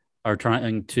Davis are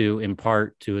trying to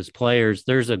impart to his players,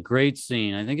 there's a great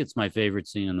scene. I think it's my favorite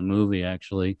scene in the movie,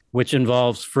 actually, which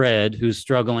involves Fred, who's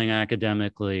struggling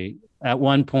academically. At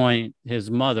one point, his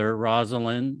mother,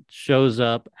 Rosalind, shows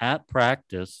up at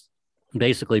practice,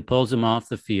 basically pulls him off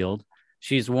the field.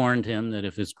 She's warned him that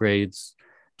if his grades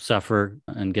suffer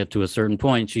and get to a certain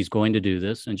point, she's going to do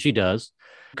this, and she does.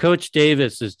 Coach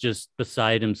Davis is just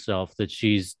beside himself that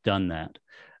she's done that.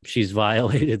 She's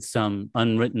violated some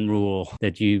unwritten rule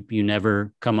that you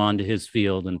never come onto his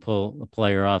field and pull a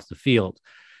player off the field.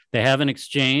 They have an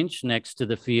exchange next to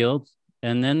the field,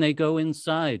 and then they go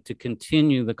inside to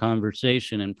continue the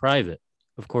conversation in private.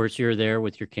 Of course, you're there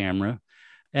with your camera,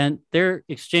 and their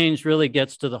exchange really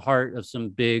gets to the heart of some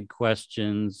big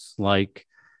questions like,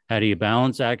 How do you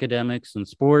balance academics and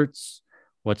sports?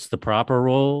 What's the proper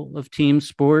role of team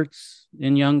sports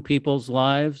in young people's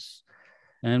lives?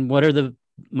 And what are the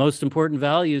most important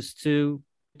values to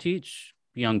teach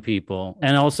young people?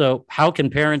 And also, how can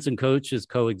parents and coaches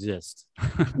coexist?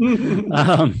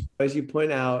 As you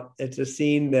point out, it's a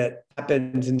scene that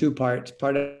happens in two parts.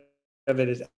 Part of it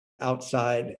is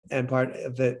outside and part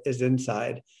of it is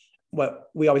inside. What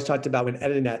we always talked about when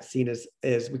editing that scene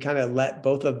is we kind of let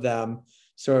both of them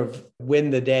sort of win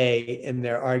the day in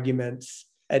their arguments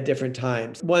at different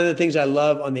times. One of the things I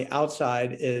love on the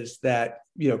outside is that,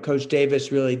 Coach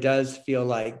Davis really does feel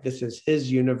like this is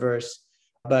his universe.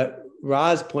 But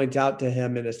Roz points out to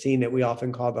him in a scene that we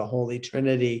often call the Holy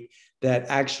Trinity, that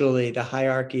actually the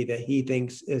hierarchy that he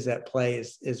thinks is at play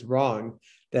is wrong,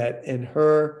 that in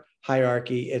her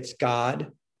hierarchy, it's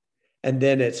God, and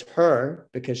then it's her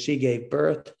because she gave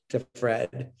birth to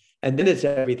Fred, and then it's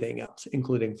everything else,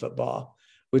 including football,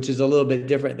 which is a little bit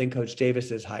different than Coach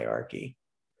Davis's hierarchy.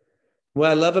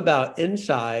 What I love about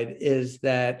Inside is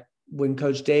that when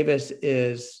Coach Davis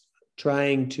is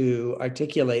trying to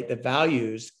articulate the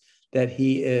values that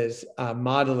he is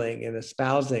modeling and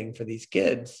espousing for these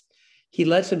kids, he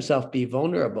lets himself be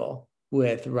vulnerable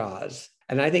with Roz.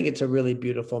 And I think it's a really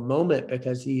beautiful moment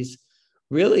because he's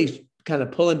really kind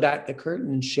of pulling back the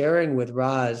curtain and sharing with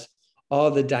Roz all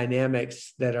the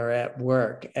dynamics that are at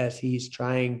work as he's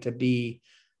trying to be,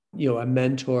 a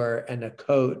mentor and a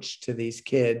coach to these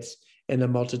kids in a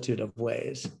multitude of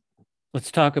ways.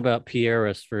 Let's talk about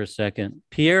Pieris for a second.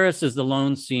 Pieris is the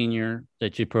lone senior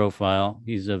that you profile.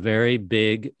 He's a very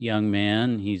big young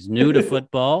man. He's new to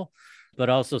football, but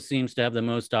also seems to have the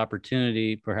most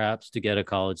opportunity, perhaps, to get a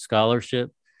college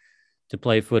scholarship, to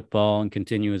play football and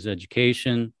continue his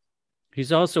education.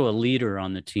 He's also a leader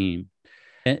on the team.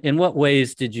 In what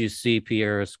ways did you see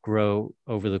Pieris grow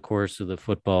over the course of the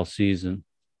football season?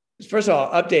 First of all,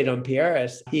 update on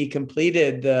Pieris. He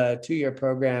completed the 2-year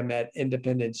program at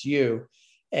Independence U,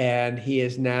 and he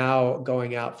is now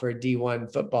going out for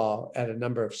D1 football at a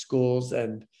number of schools.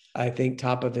 And I think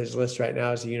top of his list right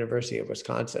now is the University of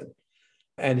Wisconsin.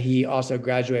 And he also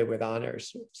graduated with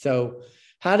honors. So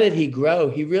how did he grow?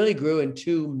 He really grew in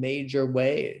 2 major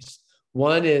ways.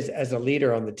 One is as a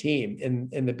leader on the team.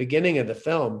 In the beginning of the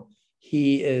film,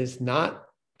 he is not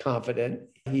confident.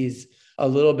 He's a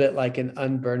little bit like an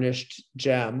unburnished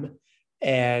gem.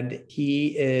 And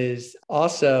he is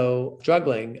also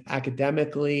struggling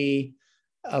academically,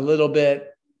 a little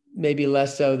bit, maybe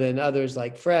less so than others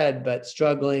like Fred, but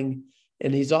struggling.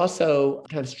 And he's also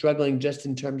kind of struggling just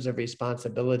in terms of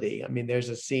responsibility. I mean, there's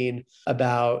a scene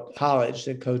about college.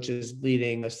 The coach is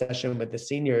leading a session with the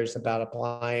seniors about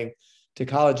applying to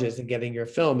colleges and getting your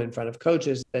film in front of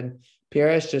coaches. And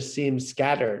Pieris just seems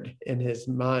scattered in his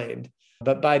mind.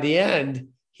 But by the end,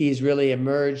 he's really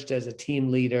emerged as a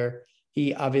team leader.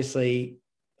 He obviously,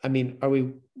 are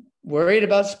we worried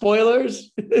about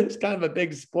spoilers? It's kind of a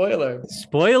big spoiler.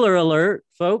 Spoiler alert,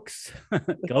 folks.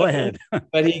 Go ahead.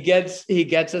 But he gets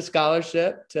a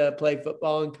scholarship to play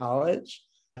football in college.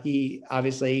 He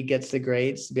obviously gets the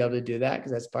grades to be able to do that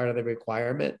because that's part of the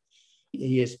requirement.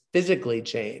 He is physically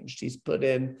changed. He's put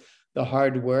in the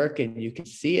hard work, and you can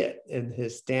see it in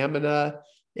his stamina,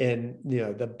 in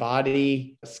the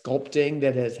body sculpting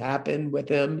that has happened with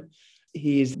him.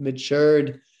 He's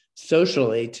matured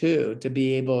socially too, to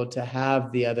be able to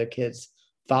have the other kids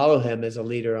follow him as a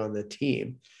leader on the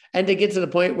team, and to get to the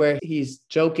point where he's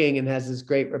joking and has this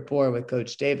great rapport with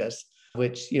Coach Davis,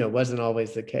 which wasn't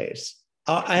always the case.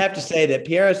 I have to say that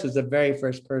Pieris was the very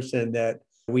first person that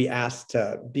we asked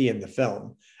to be in the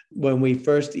film. When we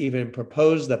first even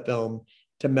proposed the film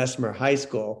to Mesmer High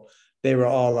School, they were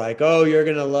all like, "Oh, you're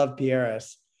going to love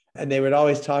Pieris." And they would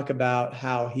always talk about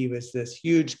how he was this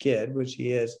huge kid, which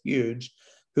he is huge,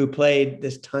 who played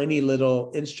this tiny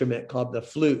little instrument called the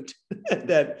flute,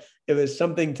 that it was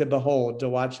something to behold to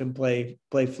watch him play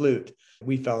flute.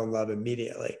 We fell in love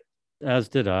immediately. As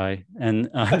did I, and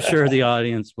I'm sure the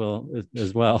audience will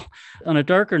as well. On a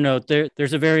darker note,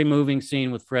 there's a very moving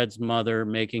scene with Fred's mother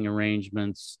making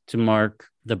arrangements to mark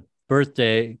the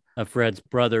birthday of Fred's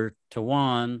brother,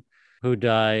 Tawan, who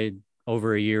died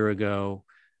over a year ago.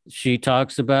 She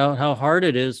talks about how hard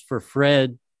it is for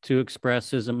Fred to express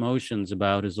his emotions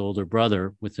about his older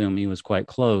brother, with whom he was quite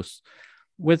close.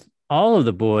 With all of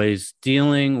the boys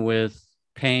dealing with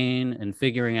pain and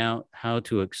figuring out how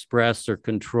to express or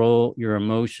control your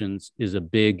emotions is a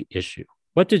big issue.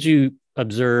 What did you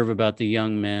observe about the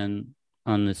young men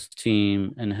on this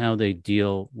team and how they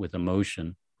deal with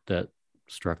emotion that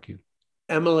struck you?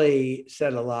 Emily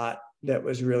said a lot that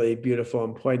was really beautiful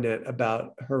and poignant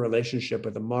about her relationship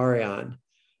with Amarion.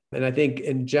 And I think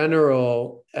in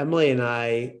general, Emily and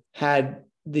I had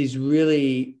these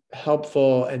really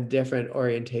helpful and different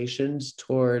orientations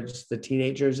towards the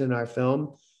teenagers in our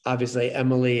film. Obviously,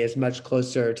 Emily is much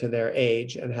closer to their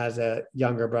age and has a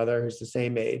younger brother who's the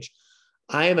same age.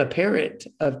 I am a parent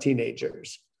of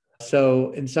teenagers.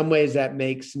 So, in some ways, that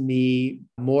makes me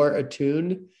more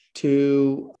attuned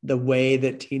to the way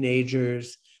that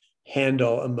teenagers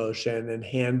handle emotion and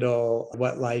handle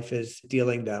what life is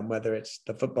dealing them, whether it's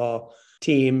the football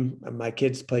team, my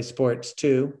kids play sports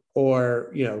too,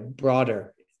 or,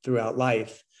 broader throughout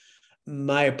life.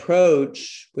 My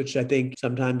approach, which I think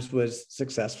sometimes was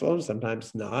successful and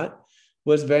sometimes not,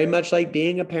 was very much like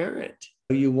being a parent.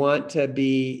 You want to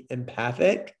be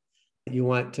empathic. You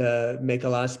want to make a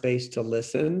lot of space to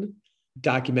listen.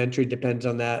 Documentary depends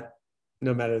on that,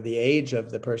 no matter the age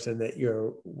of the person that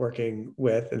you're working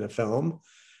with in a film.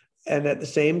 And at the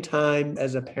same time,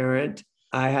 as a parent,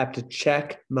 I have to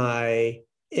check my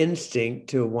instinct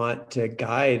to want to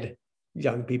guide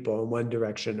young people in one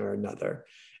direction or another.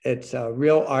 It's a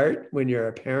real art when you're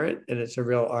a parent, and it's a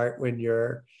real art when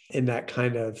you're in that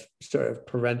kind of sort of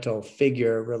parental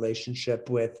figure relationship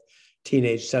with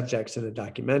teenage subjects in a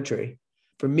documentary.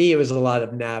 For me, it was a lot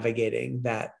of navigating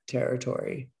that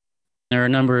territory. There are a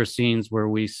number of scenes where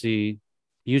we see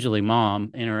usually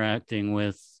mom interacting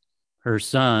with her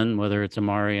son, whether it's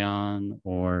Amarian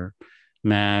or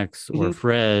Max or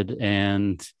Fred,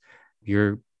 and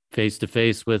you're face to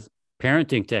face with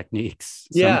parenting techniques.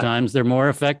 Yeah. Sometimes they're more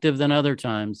effective than other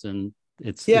times, and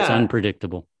it's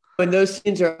unpredictable. And those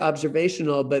scenes are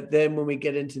observational, but then when we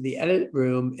get into the edit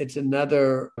room, it's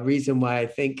another reason why I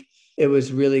think it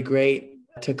was really great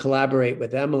to collaborate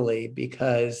with Emily,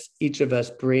 because each of us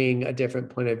bring a different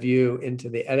point of view into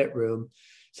the edit room.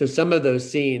 So some of those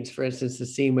scenes, for instance, the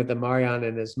scene with Amarian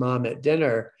and his mom at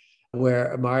dinner,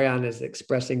 where Amarian is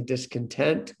expressing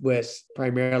discontent with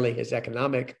primarily his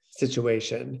economic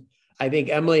situation. I think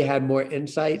Emily had more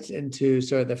insights into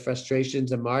sort of the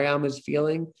frustrations Amarian was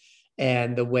feeling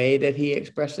and the way that he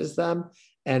expresses them.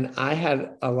 And I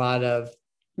had a lot of,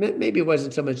 maybe it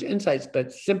wasn't so much insights,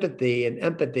 but sympathy and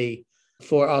empathy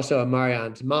for also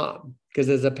Amarian's mom. Because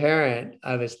as a parent,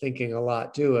 I was thinking a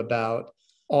lot too about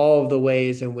all of the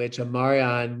ways in which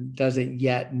Amarian doesn't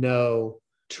yet know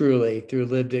truly through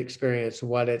lived experience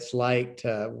what it's like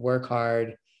to work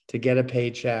hard, to get a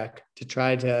paycheck, to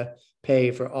try to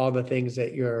pay for all the things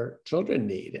that your children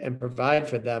need and provide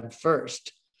for them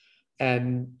first.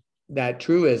 And that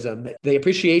truism, the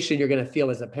appreciation you're going to feel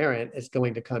as a parent is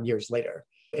going to come years later.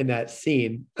 In that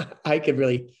scene, I could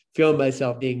really feel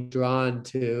myself being drawn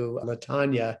to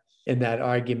LaTanya in that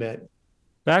argument.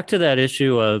 Back to that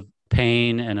issue of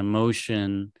pain and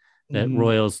emotion that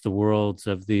roils the worlds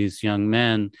of these young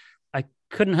men, I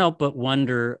couldn't help but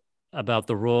wonder about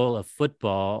the role of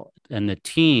football and the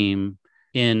team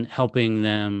in helping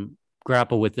them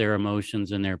grapple with their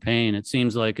emotions and their pain. It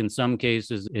seems like in some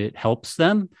cases it helps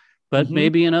them, but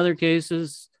maybe in other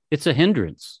cases it's a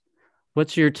hindrance.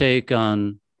 What's your take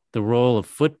on the role of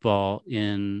football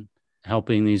in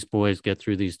helping these boys get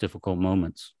through these difficult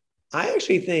moments? I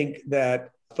actually think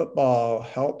that football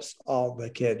helps all the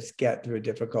kids get through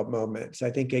difficult moments. I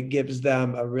think it gives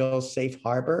them a real safe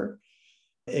harbor.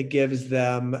 It gives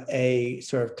them a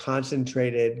sort of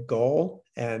concentrated goal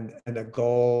and a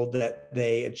goal that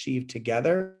they achieve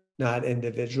together, not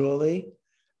individually.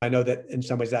 I know that in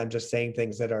some ways I'm just saying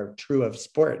things that are true of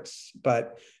sports,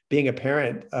 but being a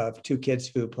parent of two kids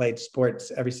who played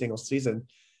sports every single season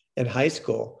in high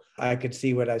school, I could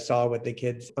see what I saw with the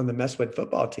kids on the Messwood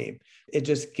football team. It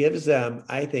just gives them,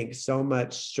 I think, so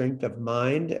much strength of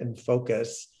mind and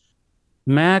focus.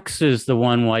 Max is the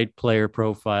one white player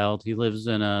profiled. He lives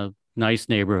in a nice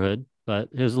neighborhood, but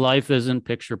his life isn't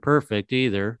picture perfect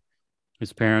either.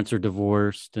 His parents are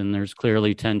divorced, and there's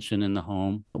clearly tension in the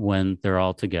home when they're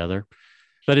all together.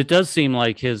 But it does seem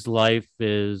like his life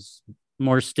is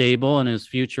more stable and his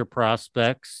future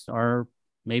prospects are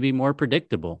maybe more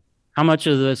predictable. How much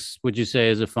of this would you say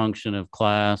is a function of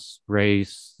class,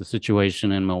 race, the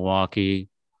situation in Milwaukee?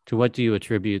 To what do you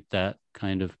attribute that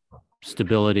kind of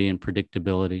stability and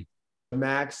predictability?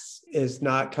 Max is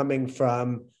not coming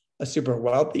from a super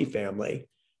wealthy family,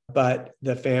 but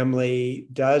the family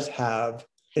does have,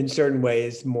 in certain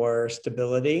ways, more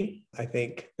stability. I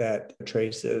think that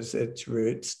traces its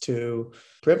roots to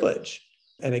privilege.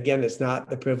 And again, it's not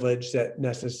the privilege that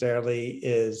necessarily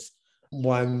is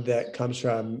one that comes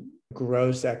from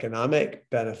gross economic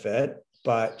benefit,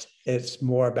 but it's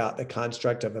more about the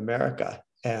construct of America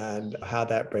and how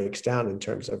that breaks down in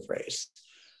terms of race.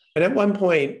 And at one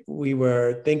point, we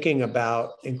were thinking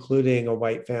about including a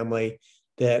white family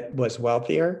that was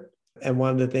wealthier. And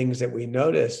one of the things that we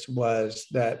noticed was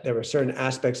that there were certain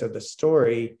aspects of the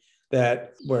story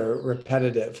that were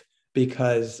repetitive,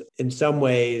 because in some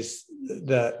ways,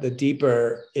 the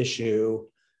deeper issue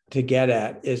to get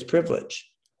at is privilege,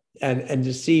 and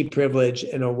to see privilege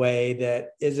in a way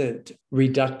that isn't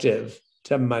reductive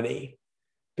to money.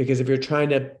 Because if you're trying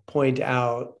to point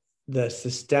out the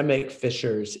systemic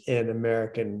fissures in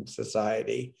American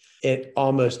society, it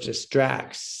almost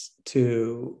distracts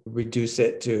to reduce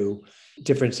it to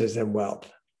differences in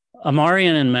wealth.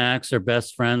 Amarian and Max are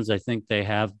best friends. I think they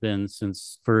have been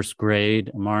since first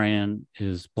grade. Amarian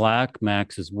is Black,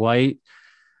 Max is white.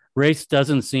 Race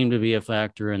doesn't seem to be a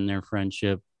factor in their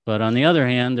friendship. But on the other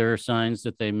hand, there are signs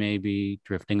that they may be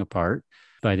drifting apart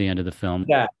by the end of the film.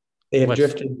 Yeah, they have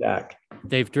drifted back.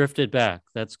 They've drifted back.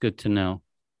 That's good to know.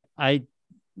 I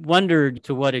wondered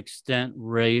to what extent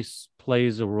race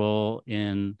plays a role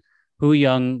in who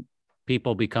young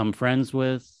people become friends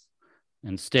with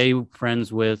and stay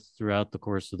friends with throughout the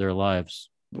course of their lives.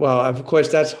 Well, of course,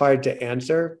 that's hard to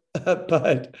answer,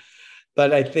 but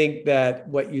I think that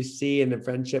what you see in the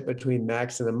friendship between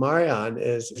Max and Amarian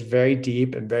is very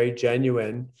deep and very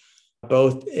genuine,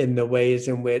 both in the ways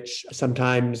in which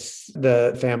sometimes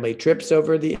the family trips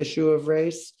over the issue of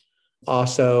race,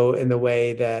 also in the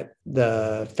way that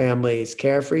the families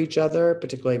care for each other,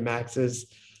 particularly Max's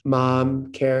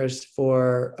mom cares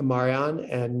for Amarian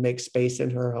and makes space in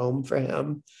her home for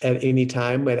him at any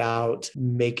time without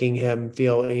making him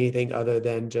feel anything other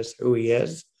than just who he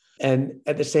is. And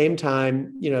at the same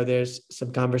time, there's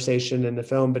some conversation in the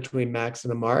film between Max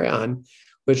and Amarian,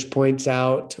 which points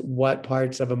out what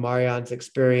parts of Amarian's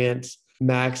experience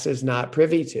Max is not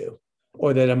privy to,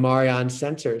 or that Amarian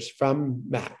censors from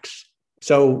Max.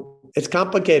 So it's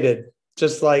complicated,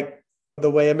 just like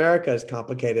the way America is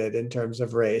complicated in terms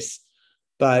of race.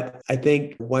 But I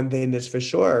think one thing that's for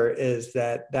sure is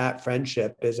that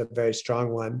friendship is a very strong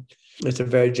one. It's a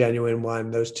very genuine one.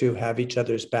 Those two have each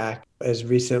other's back. As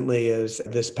recently as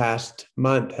this past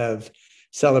month, have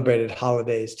celebrated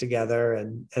holidays together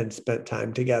and spent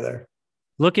time together.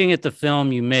 Looking at the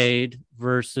film you made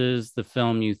versus the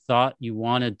film you thought you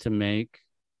wanted to make,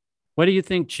 what do you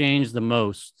think changed the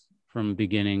most from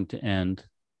beginning to end?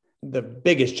 The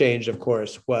biggest change, of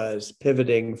course, was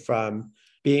pivoting from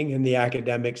being in the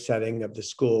academic setting of the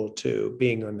school to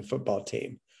being on the football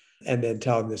team, and then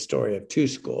telling the story of two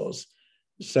schools.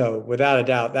 So without a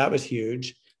doubt, that was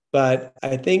huge. But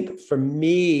I think for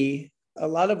me, a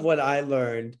lot of what I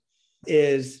learned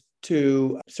is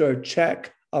to sort of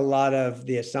check a lot of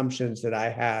the assumptions that I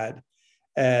had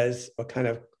as a kind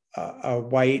of a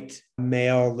white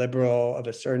male liberal of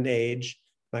a certain age,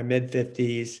 my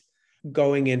mid-50s,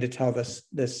 going in to tell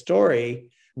this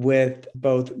story with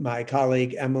both my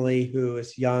colleague, Emily, who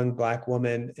is a young Black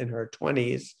woman in her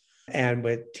 20s, and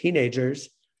with teenagers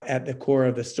at the core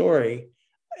of the story.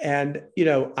 And,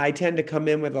 I tend to come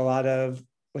in with a lot of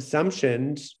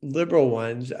assumptions, liberal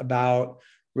ones, about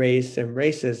race and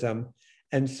racism.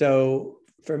 And so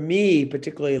for me,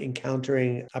 particularly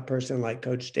encountering a person like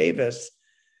Coach Davis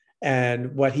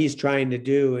and what he's trying to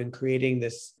do in creating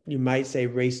this, you might say,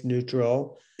 race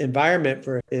neutral environment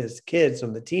for his kids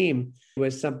on the team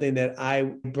was something that I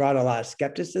brought a lot of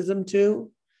skepticism to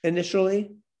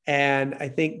initially. And I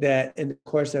think that in the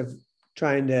course of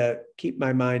trying to keep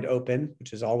my mind open,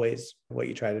 which is always what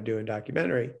you try to do in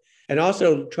documentary, and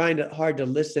also hard to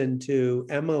listen to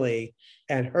Emily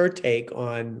and her take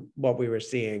on what we were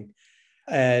seeing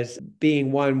as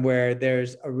being one where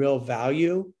there's a real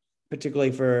value,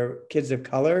 particularly for kids of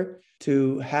color,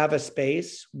 to have a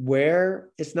space where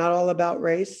it's not all about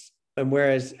race. And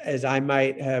whereas as I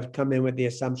might have come in with the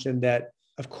assumption that,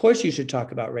 of course, you should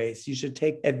talk about race, you should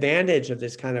take advantage of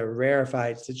this kind of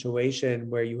rarefied situation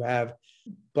where you have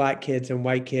Black kids and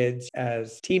white kids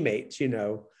as teammates,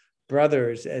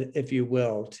 brothers, if you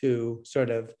will, to sort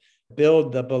of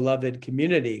build the beloved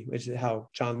community, which is how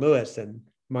John Lewis and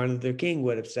Martin Luther King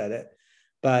would have said it.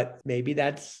 But maybe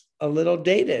that's a little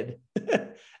dated.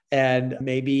 And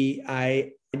maybe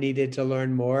I needed to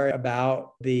learn more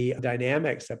about the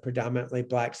dynamics of predominantly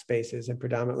Black spaces and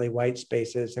predominantly white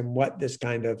spaces, and what this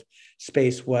kind of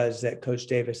space was that Coach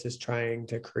Davis is trying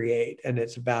to create and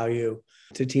its value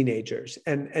to teenagers,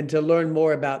 and to learn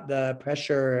more about the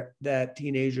pressure that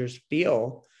teenagers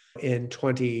feel in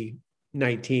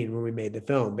 2019 when we made the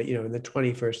film, but in the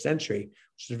 21st century,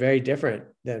 which is very different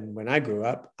than when I grew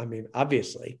up. I mean,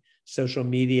 obviously, social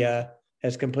media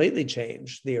has completely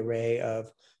changed the array of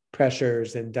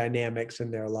pressures and dynamics in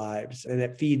their lives, and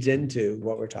it feeds into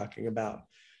what we're talking about.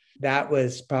 That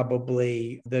was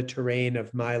probably the terrain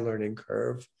of my learning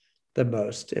curve the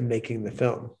most in making the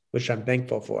film, which I'm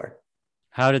thankful for.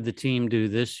 How did the team do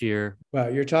this year?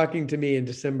 Well, you're talking to me in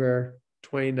December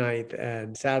 29th,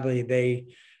 and sadly, they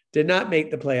did not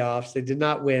make the playoffs. They did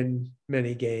not win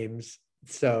many games.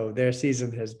 So their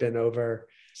season has been over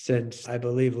since, I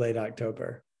believe, late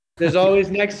October. There's always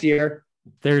next year.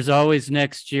 There's always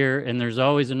next year, and there's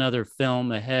always another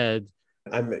film ahead.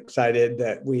 I'm excited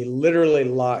that we literally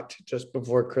locked just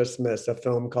before Christmas a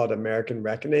film called American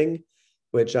Reckoning,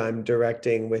 which I'm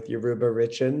directing with Yoruba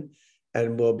Richin,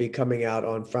 and will be coming out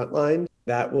on Frontline.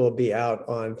 That will be out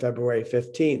on February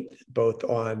 15th, both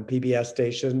on PBS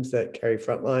stations that carry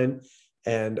Frontline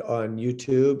and on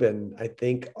YouTube, and I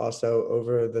think also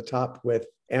over the top with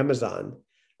Amazon.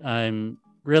 I'm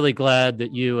really glad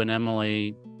that you and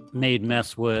Emily made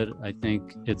Messwood. I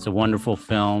think it's a wonderful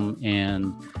film,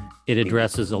 and it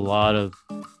addresses a lot of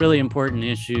really important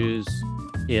issues.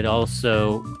 It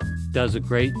also does a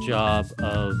great job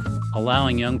of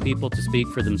allowing young people to speak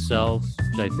for themselves,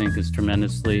 which I think is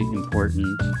tremendously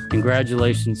important.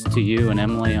 Congratulations to you and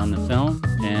Emily on the film,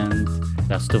 and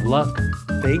best of luck.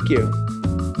 Thank you.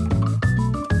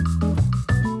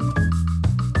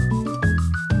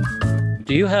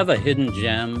 Do you have a hidden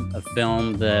gem, a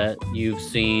film that you've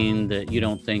seen that you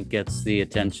don't think gets the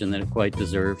attention that it quite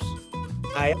deserves?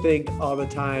 I think all the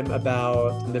time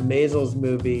about the Maisels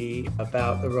movie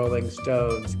about the Rolling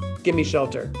Stones, Gimme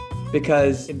Shelter,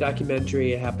 because in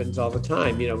documentary, it happens all the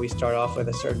time. You know, we start off with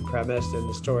a certain premise and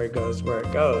the story goes where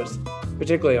it goes,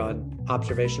 particularly on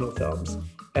observational films.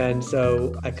 And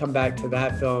so I come back to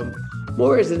that film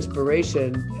more as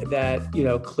inspiration that, you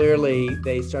know, clearly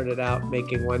they started out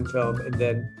making one film and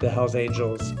then the Hells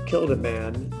Angels killed a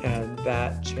man, and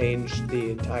that changed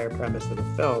the entire premise of the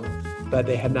film, but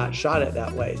they had not shot it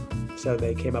that way. So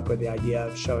they came up with the idea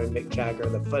of showing Mick Jagger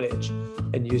the footage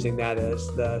and using that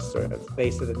as the sort of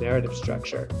base of the narrative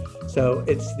structure. So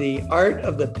it's the art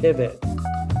of the pivot